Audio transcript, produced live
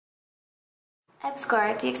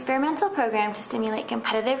EBSCOR, the experimental program to stimulate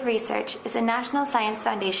competitive research, is a National Science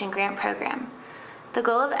Foundation grant program. The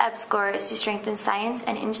goal of EBSCOR is to strengthen science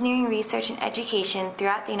and engineering research and education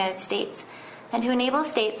throughout the United States, and to enable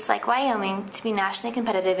states like Wyoming to be nationally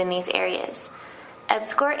competitive in these areas.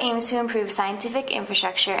 EBSCOR aims to improve scientific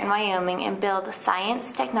infrastructure in Wyoming and build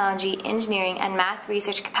science, technology, engineering, and math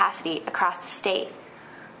research capacity across the state.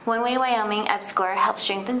 One way Wyoming EBSCOR helps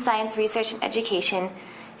strengthen science research and education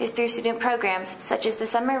is through student programs such as the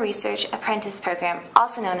Summer Research Apprentice Program,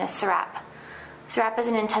 also known as SRAP. SRAP is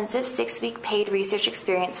an intensive 6-week paid research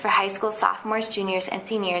experience for high school sophomores, juniors, and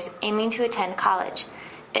seniors aiming to attend college.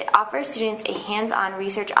 It offers students a hands-on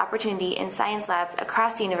research opportunity in science labs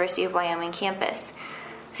across the University of Wyoming campus.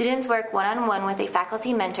 Students work one-on-one with a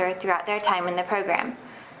faculty mentor throughout their time in the program.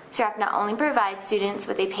 SRAP not only provides students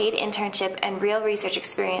with a paid internship and real research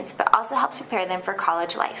experience, but also helps prepare them for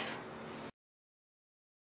college life.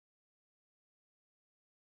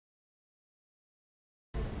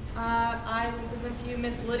 I will present to you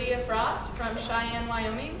Miss Lydia Frost from Cheyenne,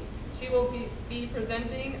 Wyoming. She will be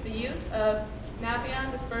presenting the use of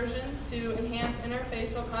Nafion dispersion to enhance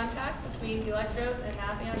interfacial contact between the electrodes and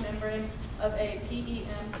Nafion membrane of a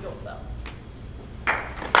PEM fuel cell.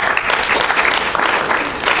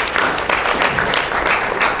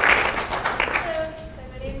 Hello, so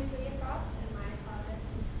my name is Lydia Frost, and my project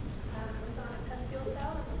was on a PEM fuel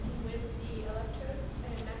cell. I'm working with the electrodes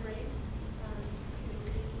and membrane to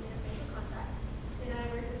increase interfacial contact. And I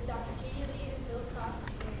work with Dr. Katie Lee and Phil Cox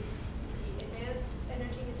in the Advanced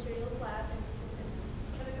Energy Materials Lab in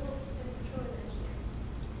Chemical and Petroleum Engineering.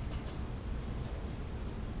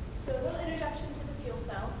 So a little introduction to the fuel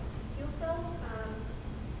cell. Fuel cells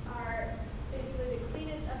are basically the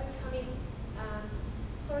cleanest up-and-coming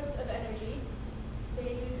source of energy.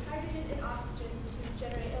 They use hydrogen and oxygen to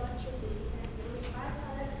generate electricity, and the only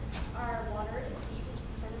byproducts are water and heat, which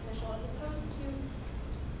is beneficial, as opposed to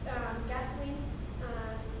gasoline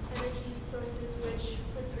energy sources, which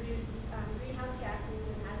would produce greenhouse gases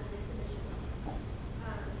and hazardous emissions.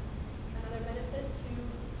 Another benefit to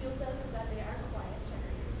fuel cells is that they are quiet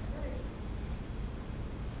generators of energy.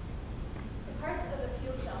 The parts of a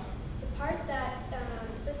fuel cell. The part that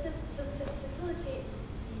facilitates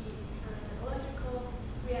the electrical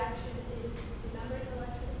reaction is the membrane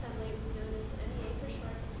electrode assembly, known as MEA for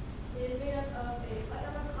short. It is made up of a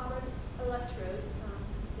platinum carbon electrode,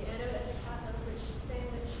 the anode and the cathode, which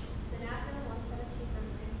sandwich the Nafion 117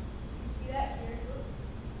 membrane. You see that here. Oops.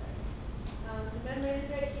 Sorry. The membrane is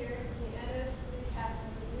right here, and the anode and the cathode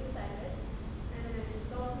on the other side of it. And then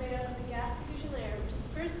it's also made up of the gas diffusion layer, which is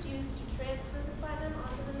first used to transfer the platinum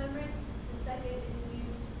onto the membrane, and second, it is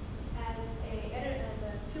used as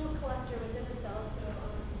a fuel collector within the cell. So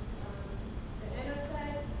on the anode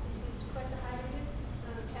side, it is used to collect the hydrogen.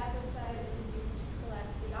 On the cathode side, it is used to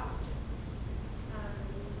collect the oxygen.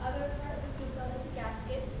 The other part of the fuel cell is the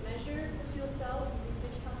gasket. Measure the fuel cell using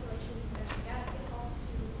pitch calculations, and the gasket helps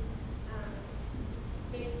to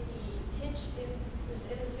make the pitch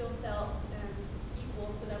within the fuel cell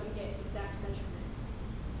equal so that we get exact measurements.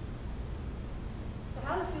 So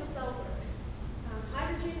how the fuel cell works.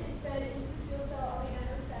 Hydrogen is fed into the fuel cell on the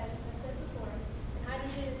anode side, as I said before, and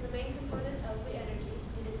hydrogen is the main component of the energy.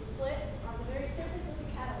 It is split on the very surface of the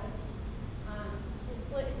catalyst. It is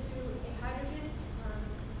split into a hydrogen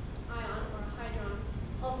ion, or a hydron,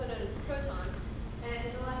 also known as a proton, and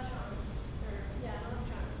an electron.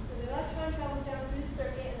 So the electron travels down through the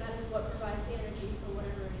circuit, and that is what provides the energy for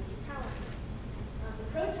whatever it is you're powering. The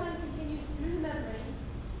proton continues through the membrane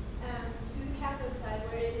to the cathode side,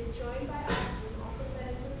 where it is joined by oxygen, also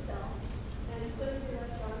fed into the cell, and so does the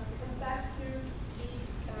electron. It comes back through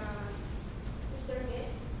the circuit.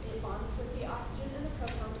 It bonds with the oxygen and the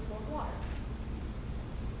proton to form water.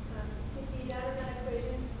 As you can see down in that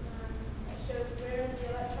equation, that shows where the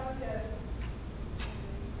electron goes.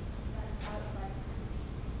 That's how it applies.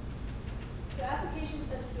 So applications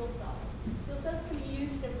of fuel cells. Fuel cells can be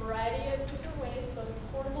used in a variety of different ways, both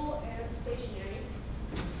portable and stationary.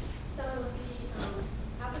 Some of the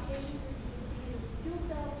applications that you can see in the fuel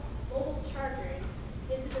cell mobile charger.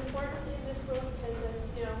 This is important in this world because, as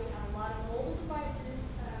you know, we have a lot of mobile devices.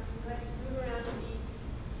 We like to move around and be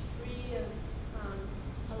free of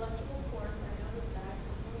electrical cords. I know that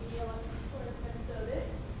we need electrical cords, and so this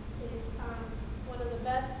is one of the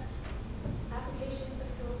best applications of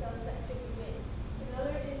fuel cells that could be made.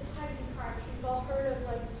 Another is hybrid cars. We've all heard of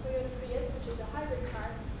like the Toyota Prius, which is a hybrid car.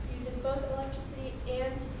 It uses both electricity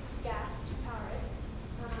and gas to power it.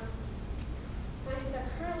 Scientists are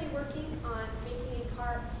currently working on making a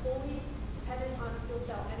car fully dependent on fuel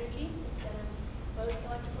cell energy instead of both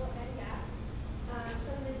electrical and gas.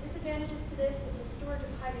 Some of the disadvantages to this is storage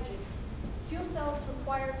of hydrogen. Fuel cells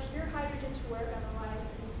require pure hydrogen to work, otherwise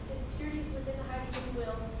impurities within the hydrogen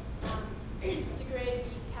will degrade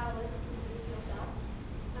the catalyst in the fuel cell.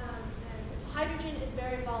 And hydrogen is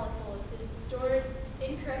very volatile. If it is stored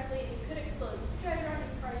incorrectly, it could explode. If you drive around in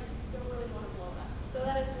a car, you don't really want to blow it up. So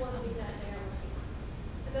that is one thing that they are working on.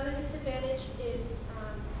 Another disadvantage is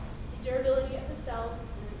the durability of the cell.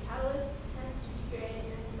 The catalyst tends to degrade,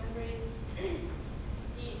 and the membrane,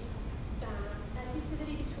 the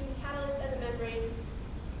adhesivity between the catalyst and the membrane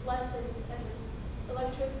lessens, and the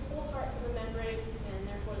electrodes pull apart from the membrane, and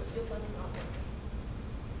therefore the fuel cell does not work.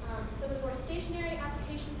 Some of the more stationary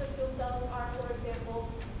applications of fuel cells are, for example,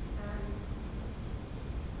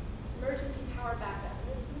 emergency power backup.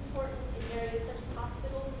 And this is important in areas such as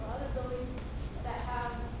hospitals or other buildings that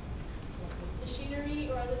have machinery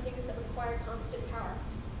or other things that require constant power.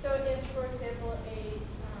 So if, for example,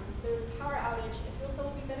 there's a power outage, a fuel cell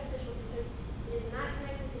will be beneficial because it is not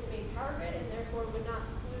connected to the main power grid and therefore would not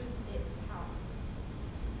lose its power.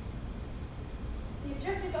 The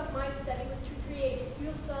objective of my study was to create a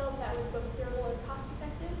fuel cell that was both durable and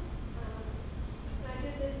cost-effective. And I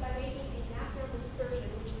did this by making a naphthalene dispersion,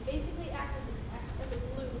 which basically acts as a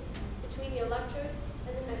glue between the electrode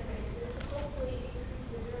and the membrane. And this will hopefully increase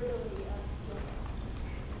the durability of fuel cells.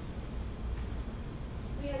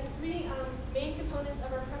 We have three main components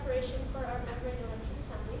of our preparation for our membrane electrode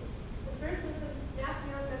assembly. The first was the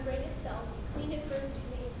naphthalene membrane itself. We cleaned it first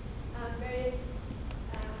using various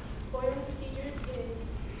boiling procedures in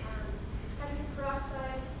hydrogen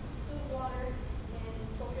peroxide, distilled water, and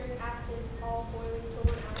sulfuric acid, all boiling for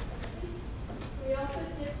 1 hour separately. We also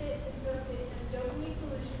dipped it and soaked it in a dopamine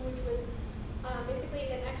solution, which was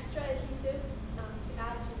basically an extra adhesive to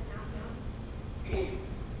add to the naphthalene.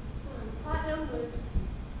 Platinum was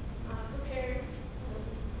prepared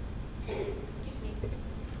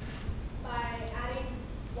by adding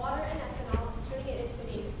water and ethanol, turning it into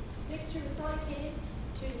a mixture with sonicated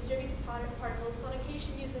to distribute the particles.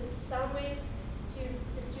 Sonication uses sound waves to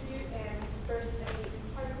distribute and disperse any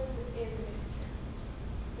particles within the mixture.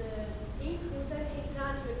 The ink was then painted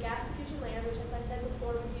onto a gas diffusion layer, which, as I said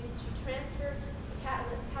before, was used to transfer the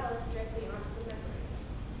catalyst directly onto the membrane.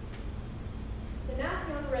 The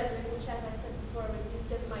naphthalene resin, which, as I said before, was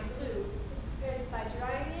used as my glue, was prepared by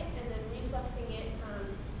drying it and then refluxing it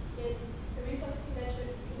in the reflux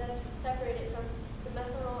condenser to separate it from the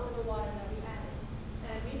methanol and the water that we added.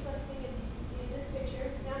 And refluxing, as you can see in this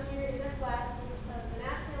picture, down here is our flask with the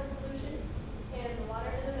naphthalene solution and the water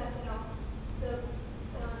and the methanol.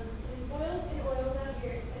 It is boiled in oil down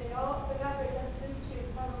here, and it all evaporates up to this tube.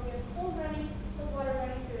 We have cold water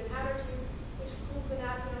running through an outer tube, which cools the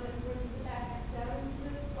naphthalene and forces it back down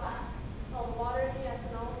into the flask, while the water and the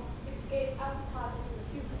ethanol escape out the top into the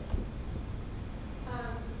fuel tank.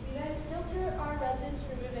 We then filter our resin to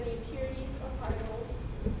remove any impurities or particles,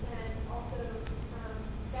 and also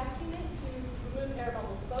vacuum it to remove air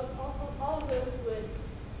bubbles. All of those would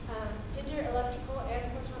hinder electrical and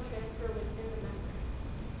proton transfer within the membrane.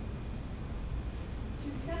 To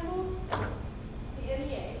assemble the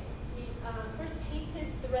NEA, we first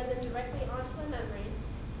painted the resin directly onto the membrane,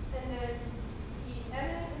 and then the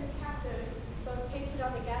anode and the cathode, both painted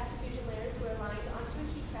on the gas diffusion layers, were aligned onto a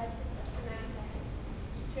heat press for 9 seconds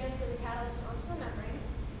to transfer the catalyst onto the membrane.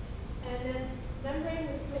 And then membrane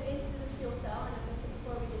was put into the fuel cell, and as I said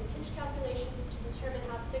before, we did pinch calculations to determine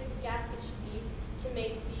how thick the gasket should be to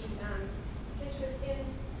make the pinch within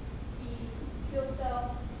the fuel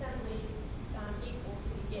cell assembly equal, so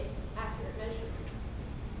we get accurate measurements.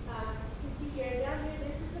 As you can see here, down here,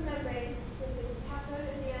 this is the membrane with its cathode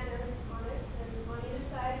and the anode on it, and on either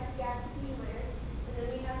side is the gas diffusion layers, and then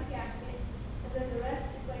we have the gasket, and then the rest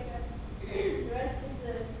is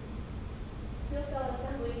the fuel cell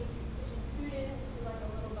assembly, which is screwed into like a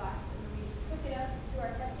little box, and then we hook it up to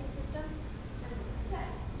our testing system and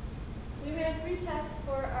test. We ran 3 tests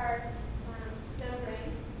for our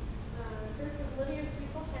membrane. First was linear sweep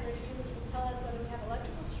voltammetry, which will tell us whether we have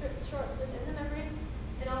electrical shorts within the membrane,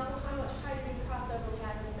 and also how much hydrogen crossover we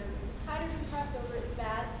have in the membrane. Hydrogen crossover is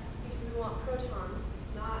bad because we want protons,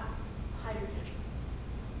 not hydrogen.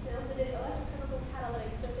 We also did electrochemical catalytic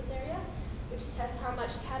surface area, which tests how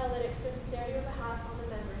much catalytic surface area we have on the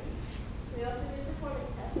membrane. We also did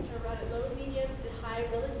performance tests, which are run at low, medium, and high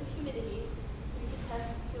relative humidities, so we can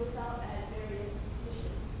test fuel cell at various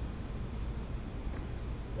conditions.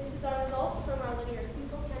 This is our results from our linear sweep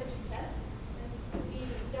voltammetry test. As you can see,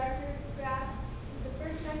 the darker graph is the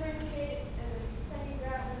first membrane we made, and the second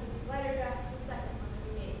graph, and the lighter graph is the second one that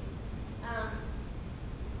we made.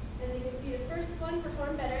 As you can see, the first one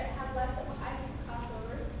performed better. It had less of a hydrogen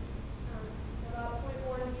crossover, about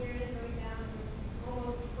 0.1 here and going down, and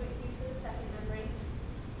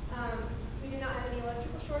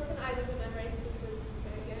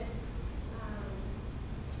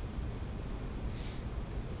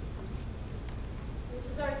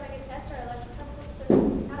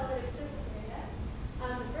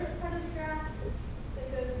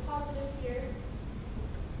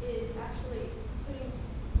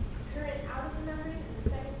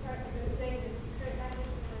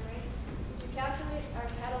our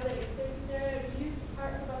catalytic surface area, we use a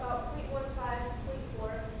part of about 0.15, 0.4,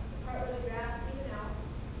 the part where the graphs even out.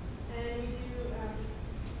 And we do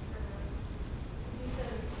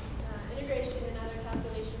some integration and other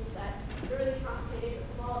calculations that are really complicated.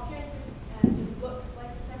 From all appearances, it looks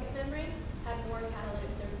like the second membrane had more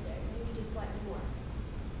catalytic surface area, maybe just slightly more.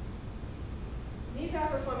 These are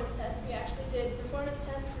our performance tests. We actually did performance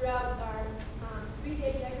tests throughout our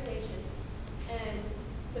 3-day degradation.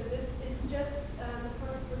 But this is just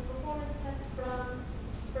the performance test from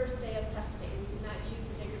the first day of testing. We did not use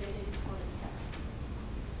the degraded performance test.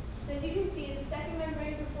 So as you can see, the second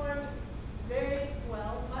membrane performed very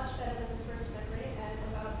well, much better than the first membrane. As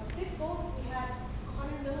about 6 volts, we had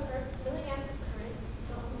 100 milliamps of current.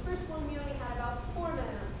 So on the first one, we only had about 4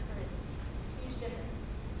 milliamps of current. Huge difference.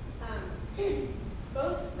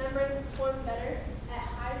 Both membranes performed better at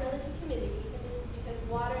high relative humidity, and this is because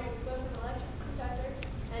water is both an electric conductor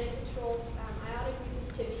and it controls ionic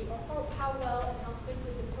resistivity, or how well and how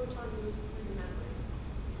quickly the proton moves through the membrane.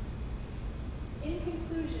 In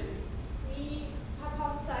conclusion, we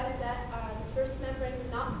hypothesized that the first membrane did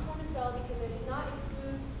not perform as well because it did not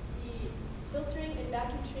include the filtering and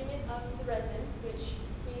vacuum treatment of the resin, which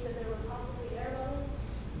means that there were possibly air bubbles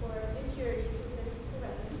or impurities within the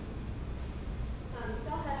resin. The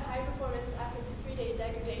cell had high performance after the 3-day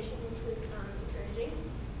degradation, which was encouraging.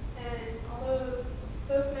 And although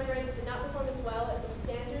both membranes did not perform as well as a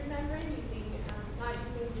standard membrane, not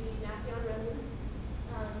using the Nafion resin,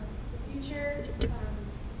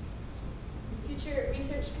 future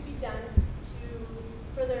research could be done to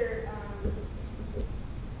further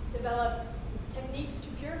develop techniques to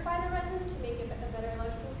purify the resin to make it a better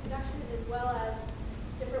electrical conduction, as well as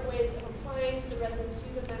different ways of applying the resin to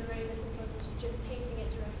the membrane as opposed to just painting it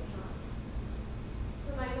directly on.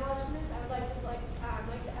 For my acknowledgments, I would like to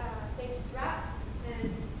thank SRAP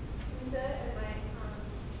and Susa and my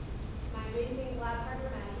amazing lab partner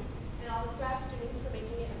Maddie, and all the SRAP students for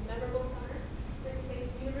making it a memorable summer. I'd like to thank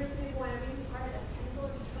the University of Wyoming Department of Chemical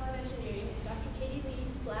and Petroleum Engineering and Dr. Katie Lee,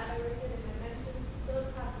 whose lab I worked in, and my mentors Philip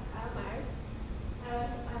Klaus and Kyle Myers. I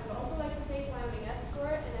would also like to thank Wyoming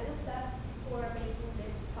EPSCoR and NSF for making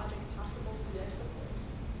this project possible through their support.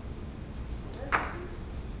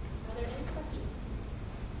 Are there any questions?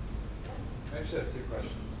 I actually have 2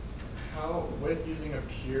 questions. With using a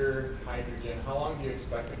pure hydrogen, how long do you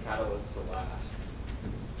expect the catalyst to last?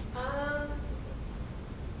 I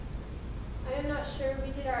am not sure.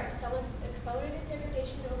 We did our accelerated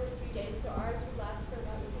degradation over 3 days, so ours would last for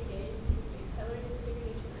about 3 days because we accelerated the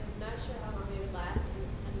degradation. I'm not sure how long they would last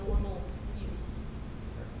in normal use.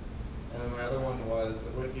 And then my other one was,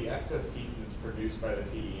 with the excess heat that's produced by the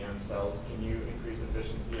PEM cells, can you increase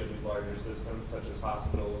efficiency of these larger systems, such as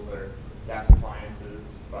hospitals or gas appliances,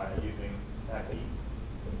 by using that heat?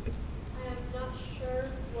 I am not sure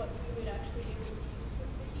what we would actually be able to use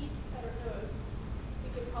with the heat. I don't know. We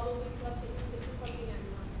could probably collect it and use it for something.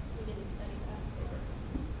 We didn't study that. So.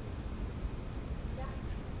 Yeah.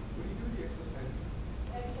 What do you do with the excess hydrogen?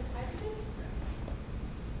 Excess hydrogen?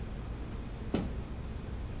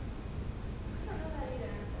 I don't know that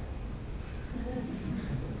either. I'm sorry.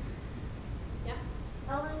 Yeah.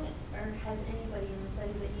 How long, or has anybody in the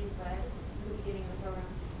studies that you've read in the beginning of the program,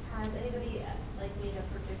 has anybody made a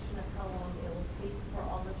prediction of how long it will take for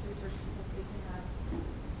all this research to complete to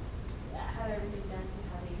have everything done to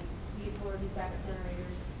have a vehicle or these backup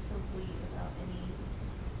generators complete without any?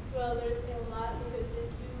 Well, there's a lot that goes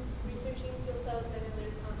into researching fuel cells. I know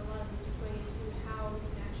there's a lot of research going into how we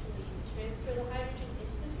can actually transfer the hydrogen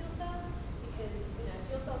into the fuel cell, because in a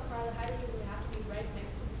fuel cell car, the hydrogen would have to be right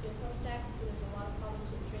next to the fuel cell stack, so there's a lot of problems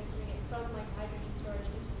with transferring it from hydrogen storage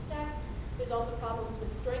into the stack. There's also problems with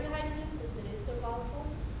storing the hydrogen since it is so volatile.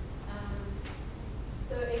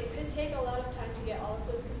 So it could take a lot of time to get all of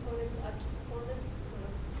those components up to performance.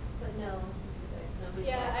 But no